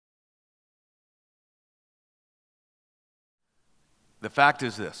The fact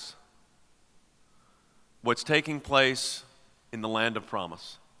is this: what's taking place in the land of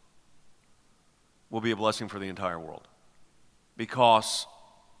promise will be a blessing for the entire world. Because,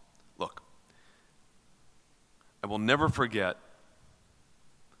 look, I will never forget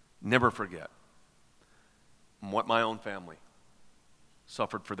what my own family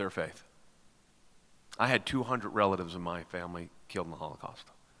suffered for their faith. I had 200 relatives in my family killed in the Holocaust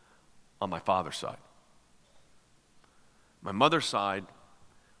on my father's side. My mother's side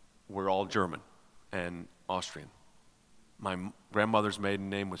were all German and Austrian. My grandmother's maiden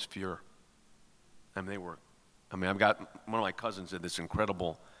name was Fuhrer. I've got, one of my cousins did this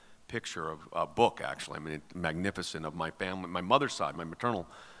incredible picture of a book, actually. Magnificent, of my family, my mother's side, my maternal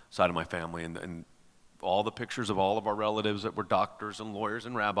side of my family, and all the pictures of all of our relatives that were doctors and lawyers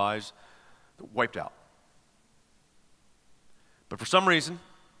and rabbis, wiped out. But for some reason,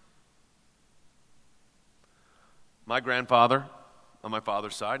 my grandfather on my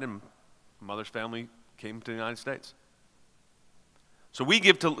father's side and my mother's family came to the United States. So we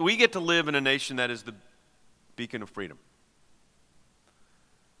get to live in a nation that is the beacon of freedom.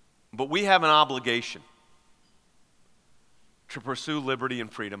 But we have an obligation to pursue liberty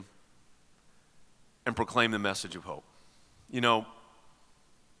and freedom and proclaim the message of hope. You know,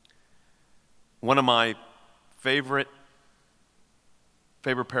 one of my favorite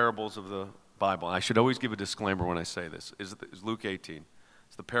parables of the Bible, I should always give a disclaimer when I say this, is Luke 18.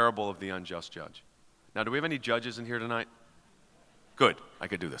 It's the parable of the unjust judge. Now, do we have any judges in here tonight? Good, I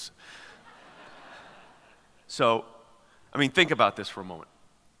could do this. So, think about this for a moment.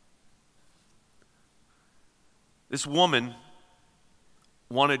 This woman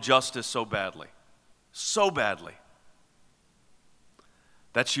wanted justice so badly,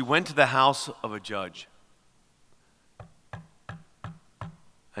 that she went to the house of a judge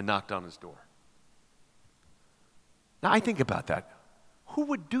and knocked on his door. Now, I think about that. Who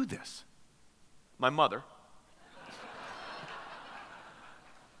would do this? My mother.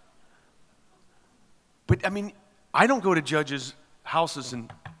 But, I don't go to judges' houses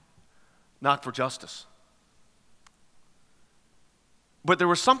and knock for justice. But there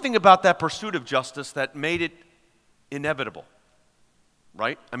was something about that pursuit of justice that made it inevitable,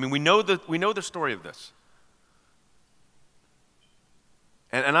 right? We know the story of this.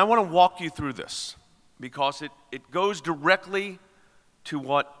 And I want to walk you through this because it goes directly to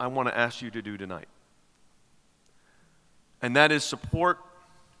what I want to ask you to do tonight. And that is support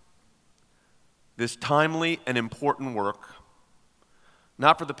this timely and important work,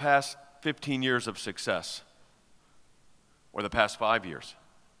 not for the past 15 years of success or the past 5 years,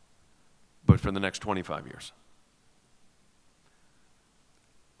 but for the next 25 years.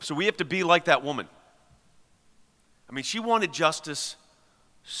 So we have to be like that woman. She wanted justice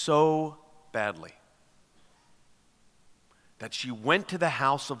so badly that she went to the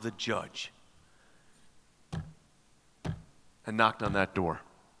house of the judge and knocked on that door.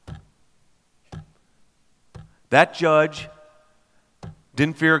 That judge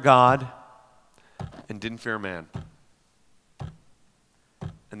didn't fear God and didn't fear man.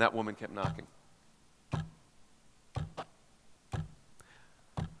 And that woman kept knocking.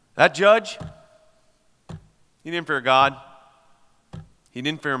 That judge, he didn't fear God. He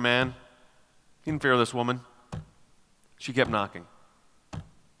didn't fear man. He didn't fear this woman. She kept knocking.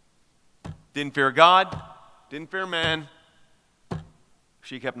 Didn't fear God. Didn't fear man.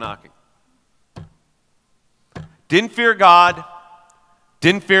 She kept knocking. Didn't fear God.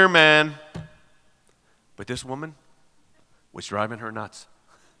 Didn't fear man. But this woman was driving her nuts.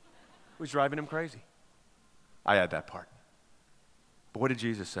 Was driving him crazy. I had that part. But what did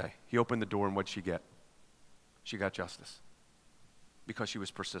Jesus say? He opened the door, and what did she get? She got justice. Because she was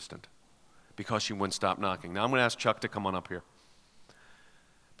persistent. Because she wouldn't stop knocking. Now I'm going to ask Chuck to come on up here.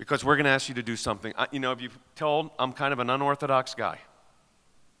 Because we're going to ask you to do something. If you've told, I'm kind of an unorthodox guy.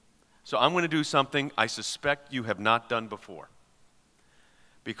 So I'm going to do something I suspect you have not done before.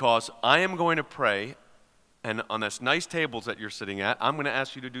 Because I am going to pray, and on this nice tables that you're sitting at, I'm going to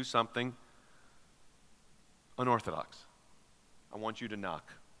ask you to do something unorthodox. I want you to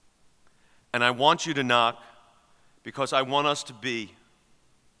knock. And I want you to knock because I want us to be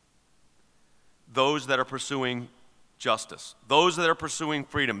those that are pursuing justice, those that are pursuing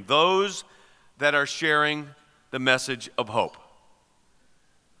freedom, those that are sharing the message of hope,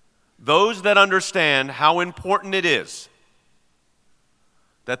 those that understand how important it is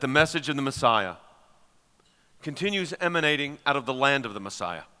that the message of the Messiah continues emanating out of the land of the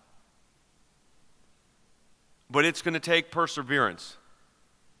Messiah. But it's going to take perseverance.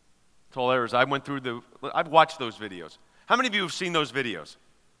 Told errors. I've watched those videos. How many of you have seen those videos?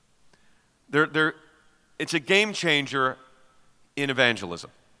 It's a game changer in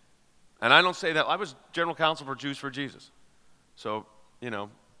evangelism. And I don't say that. I was general counsel for Jews for Jesus. So,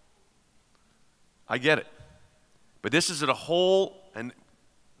 I get it. But this is at a whole, and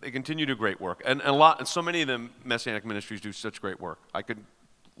they continue to do great work. And so many of the Messianic ministries do such great work. I could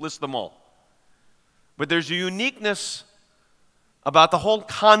list them all. But there's a uniqueness about the whole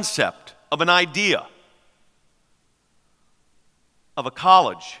concept of an idea of a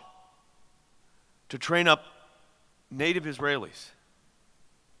college to train up native Israelis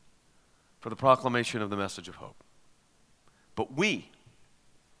for the proclamation of the message of hope. But we,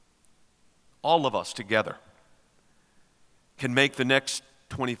 all of us together, can make the next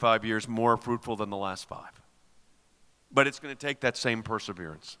 25 years more fruitful than the last 5. But it's going to take that same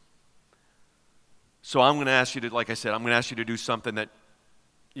perseverance. So I'm going to ask you to, like I said, I'm going to ask you to do something that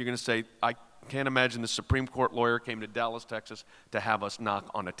you're going to say, I can't imagine the Supreme Court lawyer came to Dallas, Texas to have us knock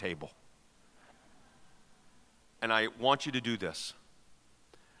on a table. And I want you to do this.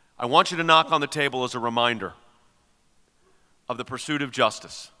 I want you to knock on the table as a reminder of the pursuit of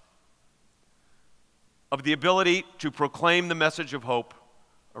justice, of the ability to proclaim the message of hope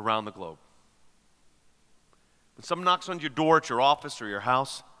around the globe. When someone knocks on your door at your office or your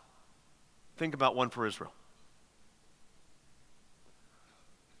house, think about one for Israel.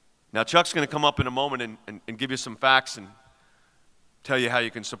 Now, Chuck's going to come up in a moment and give you some facts and tell you how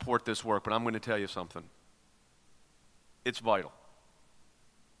you can support this work, but I'm going to tell you something. It's vital.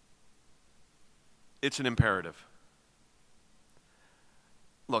 It's an imperative.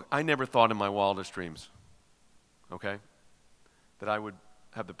 Look, I never thought in my wildest dreams, okay, that I would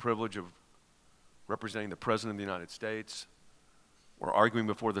have the privilege of representing the President of the United States or arguing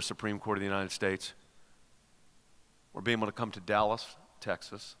before the Supreme Court of the United States or being able to come to Dallas,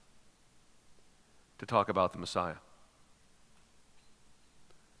 Texas, to talk about the Messiah.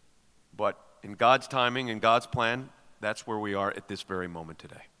 But in God's timing and God's plan, that's where we are at this very moment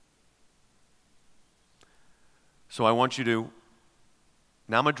today. So I want you to,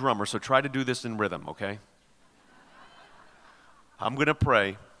 now I'm a drummer, so try to do this in rhythm, okay? I'm going to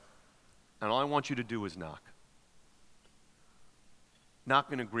pray, and all I want you to do is knock.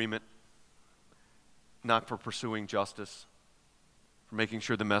 Knock in agreement, knock for pursuing justice, for making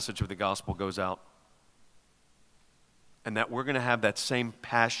sure the message of the gospel goes out, and that we're going to have that same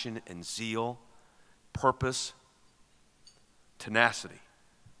passion and zeal, purpose, tenacity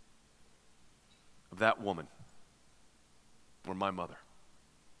of that woman or my mother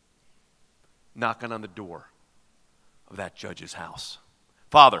knocking on the door of that judge's house.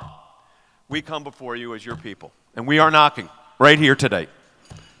 Father, we come before you as your people, and we are knocking right here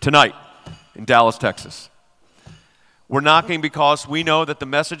tonight in Dallas, Texas. We're knocking because we know that the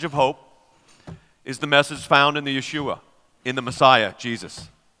message of hope is the message found in the Yeshua, in the Messiah, Jesus.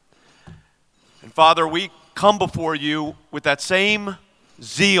 And Father, we come before you with that same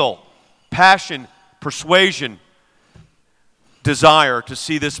zeal, passion, persuasion, desire to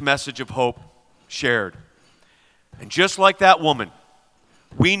see this message of hope shared. And just like that woman,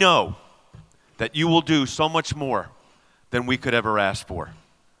 we know that you will do so much more than we could ever ask for.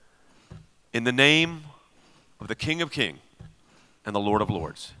 In the name of the King of Kings and the Lord of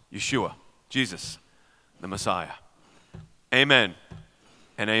Lords, Yeshua, Jesus, the Messiah. Amen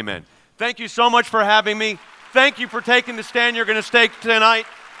and amen. Thank you so much for having me. Thank you for taking the stand you're going to take tonight.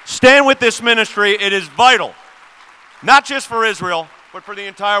 Stand with this ministry. It is vital, not just for Israel, but for the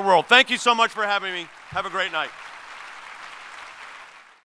entire world. Thank you so much for having me. Have a great night.